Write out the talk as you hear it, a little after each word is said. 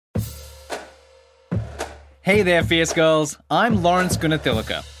Hey there, Fierce Girls. I'm Lawrence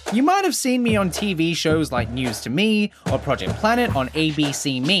Gunathilaka. You might have seen me on TV shows like News to Me or Project Planet on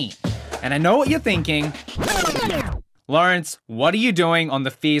ABC Me. And I know what you're thinking. Lawrence, what are you doing on the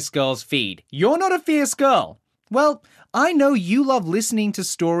Fierce Girls feed? You're not a fierce girl. Well, I know you love listening to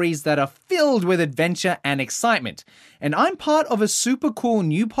stories that are filled with adventure and excitement. And I'm part of a super cool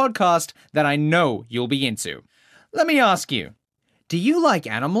new podcast that I know you'll be into. Let me ask you, do you like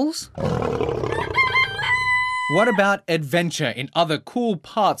animals? What about adventure in other cool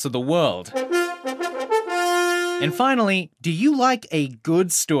parts of the world? And finally, do you like a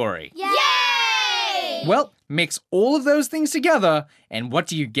good story? Yay! Well, mix all of those things together, and what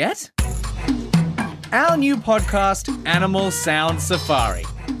do you get? Our new podcast, Animal Sound Safari.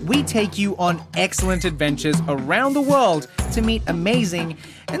 We take you on excellent adventures around the world to meet amazing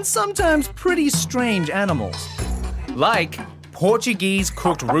and sometimes pretty strange animals. Like Portuguese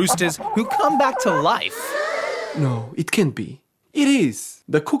cooked roosters who come back to life. No, it can't be. It is.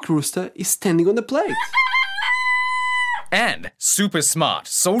 The cooked rooster is standing on the plate. And super smart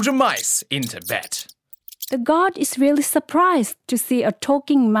soldier mice in Tibet. The guard is really surprised to see a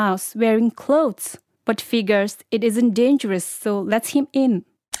talking mouse wearing clothes, but figures it isn't dangerous, so lets him in.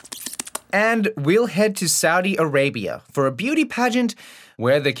 And we'll head to Saudi Arabia for a beauty pageant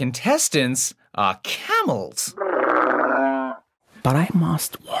where the contestants are camels. But I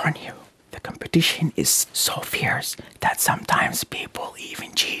must warn you, the competition is so fierce that sometimes people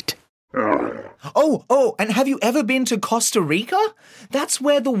even cheat. Oh, and have you ever been to Costa Rica? That's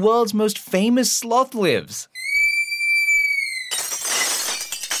where the world's most famous sloth lives.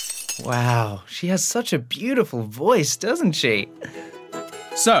 Wow, she has such a beautiful voice, doesn't she?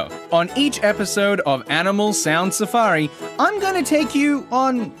 So, on each episode of Animal Sound Safari, I'm going to take you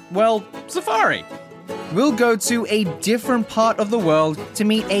on, safari. We'll go to a different part of the world to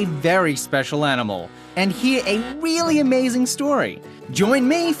meet a very special animal and hear a really amazing story. Join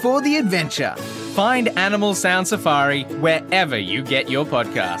me for the adventure. Find Animal Sound Safari wherever you get your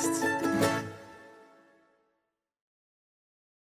podcasts.